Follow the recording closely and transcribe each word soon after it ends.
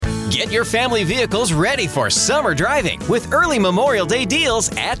Get your family vehicles ready for summer driving with early Memorial Day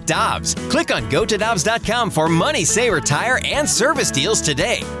deals at Dobbs. Click on GoToDobbs.com for money saver tire and service deals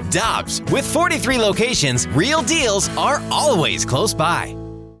today. Dobbs, with 43 locations, real deals are always close by.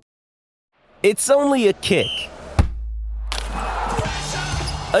 It's only a kick,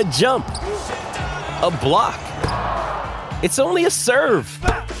 a jump, a block. It's only a serve.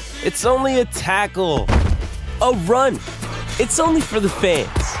 It's only a tackle, a run. It's only for the fans.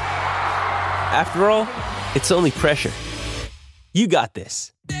 After all, it's only pressure. You got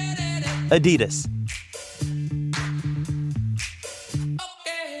this. Adidas.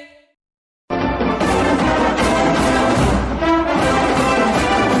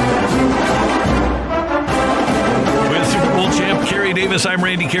 Kerry Davis, I'm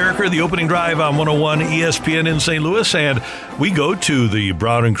Randy Carricker, the opening drive on 101 ESPN in St. Louis, and we go to the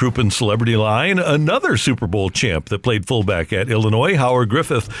Brown and Crouppen Celebrity Line, another Super Bowl champ that played fullback at Illinois. Howard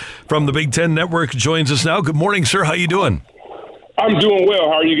Griffith from the Big Ten Network joins us now. Good morning, sir. How you doing? I'm doing well.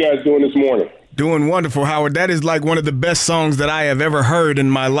 How are you guys doing this morning? Doing wonderful, Howard. That is like one of the best songs that I have ever heard in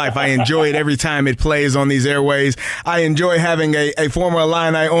my life. I enjoy it every time it plays on these airways. I enjoy having a former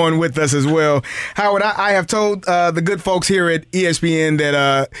Illini on with us as well. Howard, I have told the good folks here at ESPN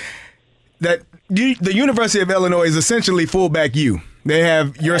that the University of Illinois is essentially fullback U. They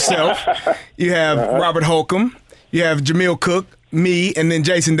have yourself, you have Robert Holcomb, you have Jamil Cook, me, and then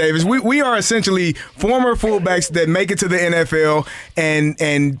Jason Davis. We are essentially former fullbacks that make it to the NFL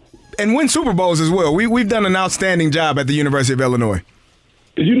and win Super Bowls as well. We've done an outstanding job at the University of Illinois.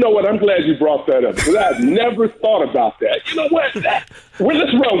 You know what? I'm glad you brought that up because I've never thought about that. You know what?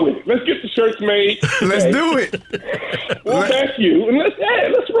 Let's run with it. Let's get the shirts made. Let's do it. We'll back you, and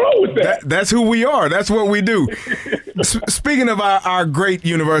let's roll with that. That's who we are. That's what we do. Speaking of our great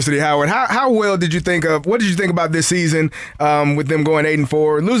university, Howard, how well did you think of? What did you think about this season with them going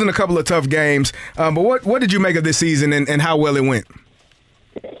 8-4, losing a couple of tough games? But what did you make of this season and how well it went?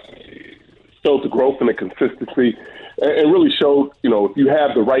 Showed the growth and the consistency, and really showed, if you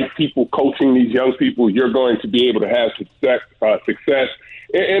have the right people coaching these young people, you're going to be able to have success.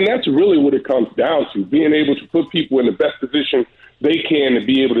 And that's really what it comes down to, being able to put people in the best position they can to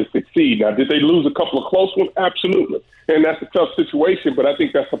be able to succeed. Now, did they lose a couple of close ones? Absolutely. And that's a tough situation, but I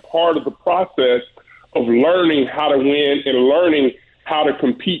think that's a part of the process of learning how to win and learning how to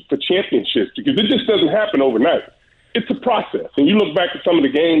compete for championships, because it just doesn't happen overnight. It's a process. And you look back at some of the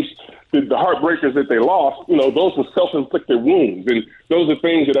games, the heartbreakers that they lost, those were self-inflicted wounds. And those are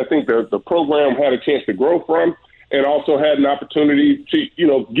things that I think the program had a chance to grow from and also had an opportunity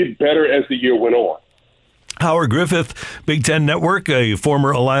to, get better as the year went on. Howard Griffith, Big Ten Network, a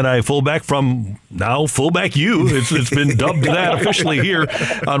former Illini fullback from now fullback U. It's been dubbed that officially here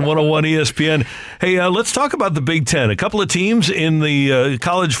on 101 ESPN. Hey, let's talk about the Big Ten. A couple of teams in the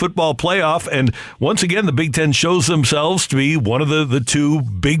college football playoff, and once again, the Big Ten shows themselves to be one of the two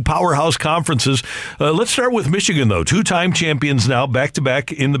big powerhouse conferences. Let's start with Michigan, though. Two-time champions now,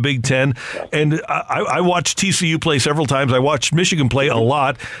 back-to-back in the Big Ten. And I watched TCU play several times. I watched Michigan play a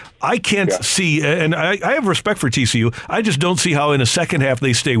lot. I can't see, and I have respect for TCU, I just don't see how in a second half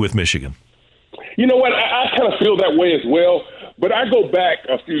they stay with Michigan. You know what? I kind of feel that way as well. But I go back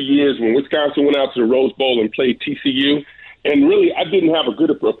a few years when Wisconsin went out to the Rose Bowl and played TCU, and really I didn't have a good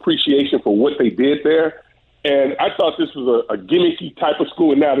appreciation for what they did there. And I thought this was a gimmicky type of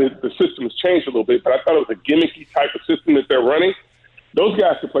school. And now the system has changed a little bit, but I thought it was a gimmicky type of system that they're running. Those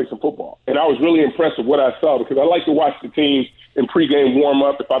guys could play some football. And I was really impressed with what I saw because I like to watch the team in pregame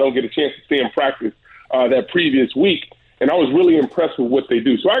warm-up if I don't get a chance to see them practice that previous week. And I was really impressed with what they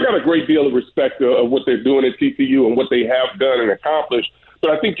do. So I got a great deal of respect of what they're doing at TCU and what they have done and accomplished.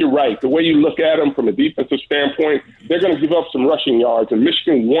 But I think you're right. The way you look at them from a defensive standpoint, they're going to give up some rushing yards. And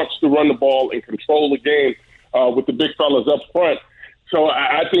Michigan wants to run the ball and control the game with the big fellas up front. So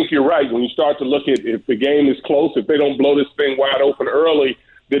I think you're right. When you start to look at if the game is close, if they don't blow this thing wide open early,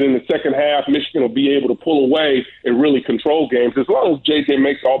 then in the second half, Michigan will be able to pull away and really control games as long as J.J.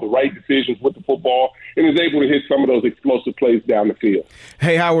 makes all the right decisions with the football and is able to hit some of those explosive plays down the field.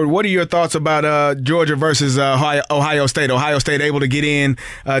 Hey, Howard, what are your thoughts about Georgia versus Ohio State? Ohio State able to get in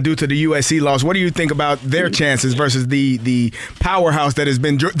due to the USC loss. What do you think about their chances versus the powerhouse that has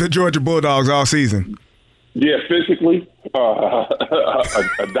been the Georgia Bulldogs all season? Yeah, physically,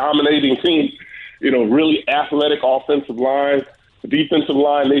 a dominating team, really athletic offensive line. The defensive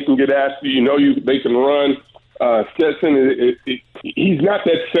line, they can get after you. They can run. Stetson, he's not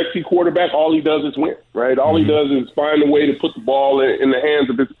that sexy quarterback. All he does is win, right? All he does is find a way to put the ball in the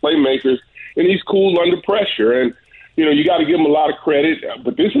hands of his playmakers, and he's cool under pressure. And, you got to give him a lot of credit.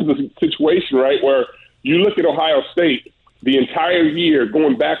 But this is a situation, right, where you look at Ohio State, the entire year,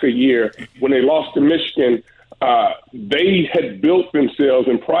 going back a year, when they lost to Michigan, they had built themselves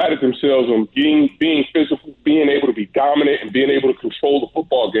and prided themselves on being physical, being able to be dominant, and being able to control the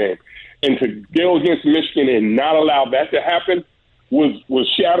football game. And to go against Michigan and not allow that to happen was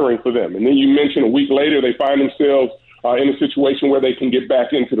shattering for them. And then you mentioned a week later they find themselves in a situation where they can get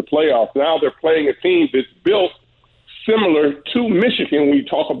back into the playoffs. Now they're playing a team that's built similar to Michigan when you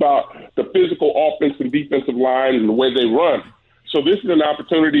talk about the physical offensive and defensive line and the way they run. So this is an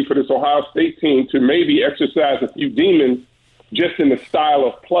opportunity for this Ohio State team to maybe exercise a few demons just in the style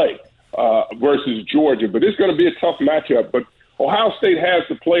of play versus Georgia. But it's going to be a tough matchup. But Ohio State has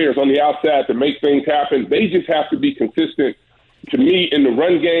the players on the outside to make things happen. They just have to be consistent, to me, in the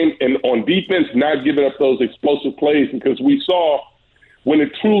run game and on defense, not giving up those explosive plays, because we saw when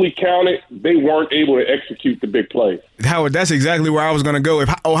it truly counted, they weren't able to execute the big plays. Howard, that's exactly where I was going to go. If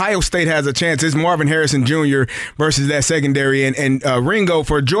Ohio State has a chance, it's Marvin Harrison Jr. versus that secondary, and Ringo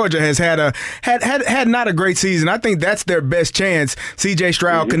for Georgia has had not a great season. I think that's their best chance. C.J.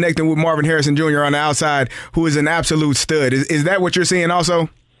 Stroud connecting with Marvin Harrison Jr. on the outside, who is an absolute stud. Is that what you're seeing also?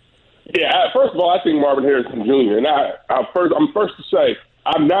 Yeah. First of all, I think Marvin Harrison Jr. and I'm first to say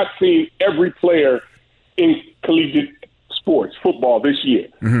I've not seen every player in collegiate sports, football this year.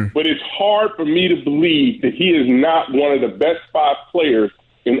 But it's hard for me to believe that he is not one of the best 5 players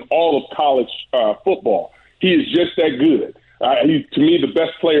in all of college football. He is just that good. He's, to me, the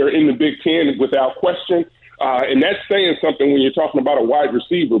best player in the Big Ten without question. And that's saying something when you're talking about a wide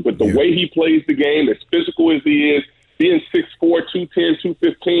receiver. But the way he plays the game, as physical as he is, being 6'4", 210,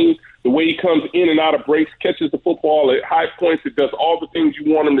 215, the way he comes in and out of breaks, catches the football at high points, it does all the things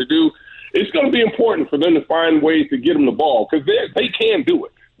you want him to do. It's going to be important for them to find ways to get him the ball, because they can do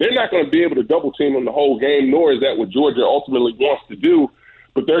it. They're not going to be able to double team him the whole game, nor is that what Georgia ultimately wants to do.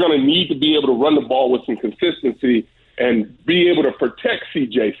 But they're going to need to be able to run the ball with some consistency and be able to protect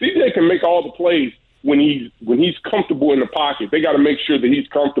CJ. CJ can make all the plays when he's comfortable in the pocket. They got to make sure that he's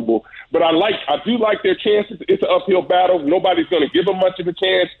comfortable. But I do like their chances. It's an uphill battle. Nobody's going to give them much of a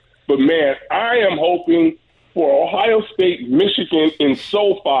chance. But man, I am hoping for Ohio State, Michigan in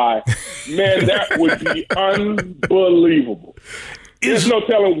SoFi. Man, that would be unbelievable. There's no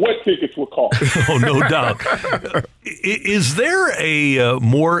telling what tickets will cost. Oh, no doubt. Is there a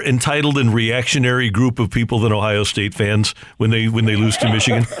more entitled and reactionary group of people than Ohio State fans when they lose to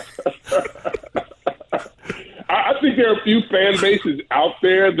Michigan? I think there are a few fan bases out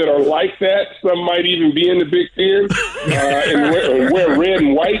there that are like that. Some might even be in the Big Ten and wear red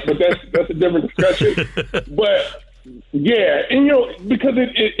and white, but that's a different discussion. But yeah, and because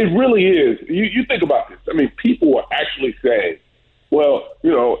it really is. You think about this. I mean, people are actually saying, well,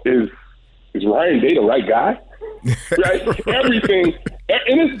 is Ryan Day the right guy? Right? Everything,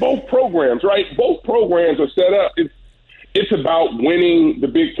 and it's both programs, right? Both programs are set up. It's about winning the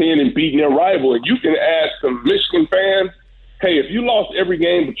Big Ten and beating their rival. And you can ask some Michigan fans, hey, if you lost every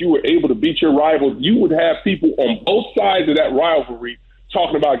game but you were able to beat your rival, you would have people on both sides of that rivalry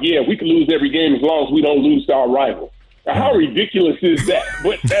talking about, yeah, we can lose every game as long as we don't lose to our rival. Now, how ridiculous is that?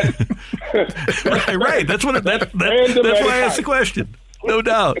 But that's right. That's why I asked the question. No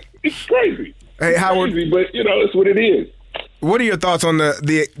doubt. It's crazy. Hey, Howard, crazy, but it's what it is. What are your thoughts on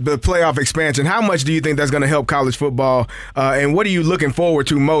the playoff expansion? How much do you think that's going to help college football? And what are you looking forward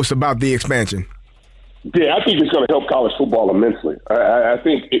to most about the expansion? Yeah, I think it's going to help college football immensely. I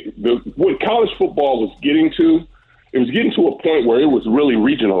think what college football was getting to, it was getting to a point where it was really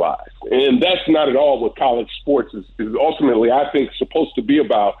regionalized. And that's not at all what college sports is ultimately, I think, supposed to be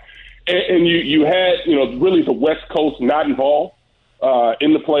about. And you had, really the West Coast not involved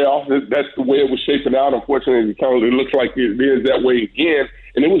in the playoffs. That's the way it was shaping out. Unfortunately, it looks like it is that way again.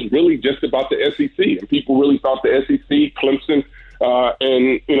 And it was really just about the SEC. And people really thought the SEC, Clemson,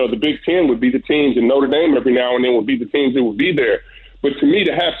 and the Big Ten would be the teams, and Notre Dame every now and then would be the teams that would be there. But to me,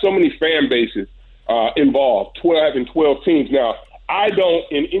 to have so many fan bases involved, 12 teams. Now, I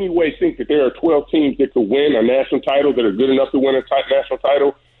don't in any way think that there are 12 teams that could win a national title, that are good enough to win a national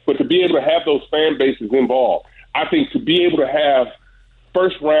title. But to be able to have those fan bases involved, I think to be able to have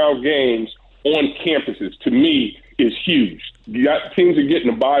first-round games on campuses, to me, is huge. Teams are getting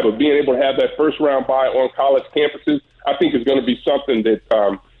a bye, but being able to have that first-round bye on college campuses, I think is going to be something that,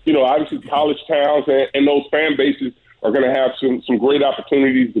 obviously college towns and those fan bases are going to have some great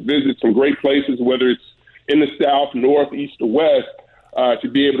opportunities to visit some great places, whether it's in the South, North, East, or West, to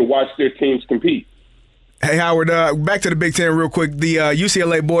be able to watch their teams compete. Hey, Howard, back to the Big Ten real quick. The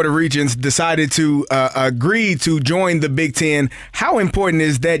UCLA Board of Regents decided to agree to join the Big Ten. How important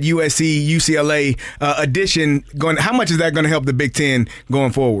is that USC-UCLA addition? How much is that going to help the Big Ten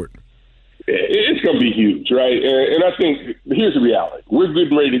going forward? It's it's going to be huge, right? And I think here's the reality. We're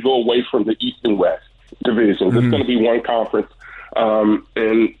getting ready to go away from the East and West divisions. It's going to be one conference. And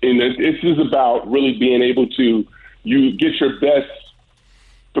it's just about really being able to you get your best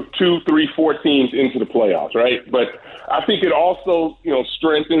 2, 3, 4 teams into the playoffs, right? But I think it also,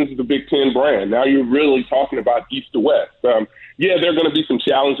 strengthens the Big Ten brand. Now you're really talking about East to West. Yeah, there are going to be some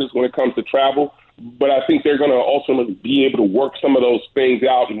challenges when it comes to travel, but I think they're going to ultimately be able to work some of those things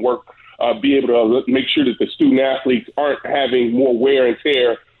out and be able to make sure that the student athletes aren't having more wear and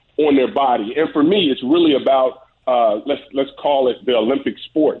tear on their body. And for me, it's really about let's call it the Olympic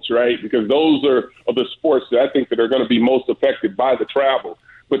sports, right? Because those are the sports that I think that are going to be most affected by the travel.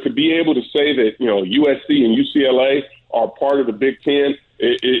 But to be able to say that, USC and UCLA are part of the Big Ten,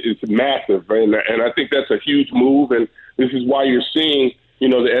 it's massive. And I think that's a huge move. And this is why you're seeing,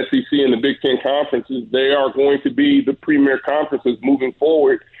 the SEC and the Big Ten conferences, they are going to be the premier conferences moving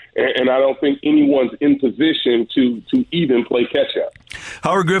forward. And I don't think anyone's in position to even play catch-up.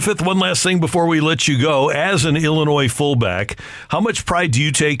 Howard Griffith, one last thing before we let you go. As an Illinois fullback, how much pride do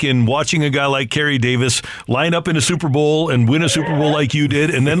you take in watching a guy like Kerry Davis line up in a Super Bowl and win a Super Bowl like you did,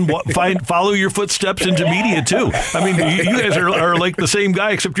 and then follow your footsteps into media, too? I mean, you guys are like the same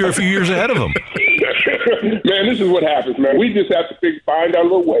guy, except you're a few years ahead of him. Man, this is what happens, man. We just have to find our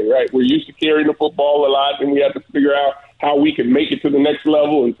little way, right? We're used to carrying the football a lot, and we have to figure out how we can make it to the next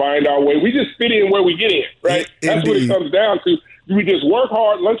level and find our way. We just fit in where we get in, right? That's what it comes down to. We just work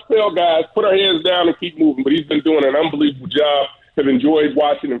hard, lunch pail guys, put our heads down and keep moving. But he's been doing an unbelievable job. Have enjoyed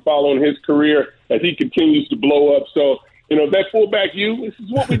watching and following his career as he continues to blow up. So, that fullback U, this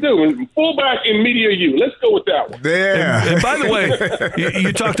is what we do. And fullback in media U. Let's go with that one. Yeah. And by the way,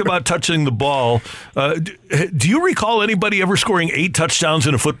 you talked about touching the ball. Do you recall anybody ever scoring 8 touchdowns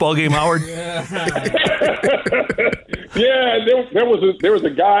in a football game, Howard? Yeah, there was a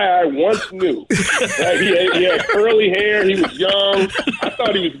guy I once knew. He had curly hair. He was young. I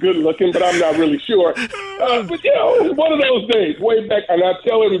thought he was good looking, but I'm not really sure. But it was one of those days way back. And I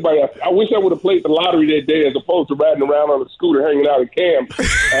tell everybody, I wish I would have played the lottery that day as opposed to riding around on a scooter hanging out at camp.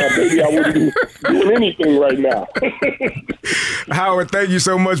 Maybe I wouldn't be doing anything right now. Howard, thank you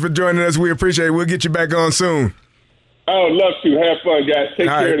so much for joining us. We appreciate it. We'll get you back on soon. I would love to. Have fun, guys. Take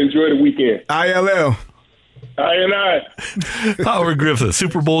care and enjoy the weekend. ILL. Howard Griffith,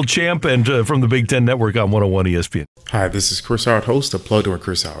 Super Bowl champ, and from the Big Ten Network on 101 ESPN. Hi, this is Chris Howard, host of Plugged In with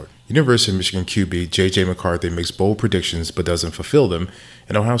Chris Howard. University of Michigan QB J.J. McCarthy makes bold predictions but doesn't fulfill them,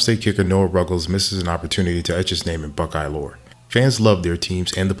 and Ohio State kicker Noah Ruggles misses an opportunity to etch his name in Buckeye lore. Fans love their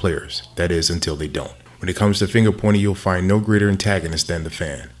teams and the players, that is, until they don't. When it comes to finger pointing, you'll find no greater antagonist than the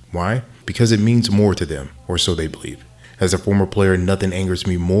fan. Why? Because it means more to them, or so they believe. As a former player, nothing angers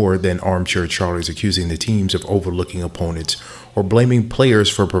me more than armchair Charlies accusing the teams of overlooking opponents or blaming players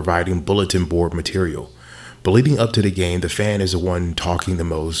for providing bulletin board material. But leading up to the game, the fan is the one talking the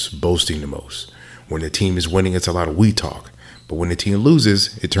most, boasting the most. When the team is winning, it's a lot of we talk. But when the team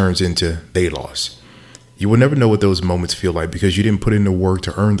loses, it turns into they lost. You will never know what those moments feel like because you didn't put in the work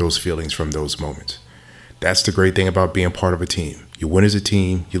to earn those feelings from those moments. That's the great thing about being part of a team. You win as a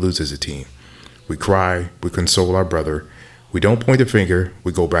team, you lose as a team. We cry, we console our brother. We don't point the finger,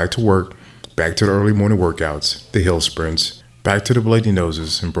 we go back to work, back to the early morning workouts, the hill sprints, back to the bloody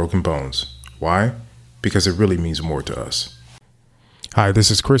noses and broken bones. Why? Because it really means more to us. Hi,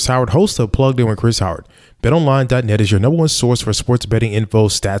 this is Chris Howard, host of Plugged In with Chris Howard. BetOnline.net is your #1 source for sports betting info,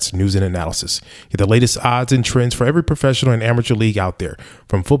 stats, news, and analysis. Get the latest odds and trends for every professional and amateur league out there.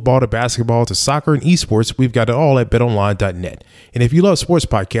 From football to basketball to soccer and esports, we've got it all at BetOnline.net. And if you love sports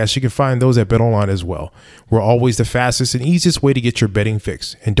podcasts, you can find those at BetOnline as well. We're always the fastest and easiest way to get your betting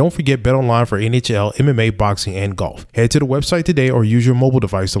fix. And don't forget BetOnline for NHL, MMA, boxing, and golf. Head to the website today or use your mobile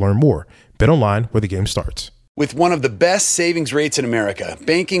device to learn more. BetOnline, where the game starts. With one of the best savings rates in America,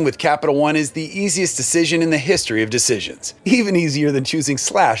 banking with Capital One is the easiest decision in the history of decisions. Even easier than choosing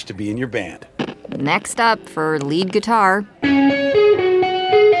Slash to be in your band. Next up for lead guitar.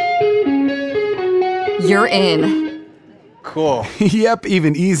 You're in. Cool. Yep,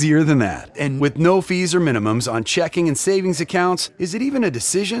 even easier than that. And with no fees or minimums on checking and savings accounts, is it even a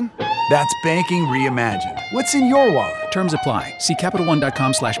decision? That's banking reimagined. What's in your wallet? Terms apply. See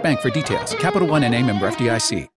CapitalOne.com/bank for details. Capital One NA, member FDIC.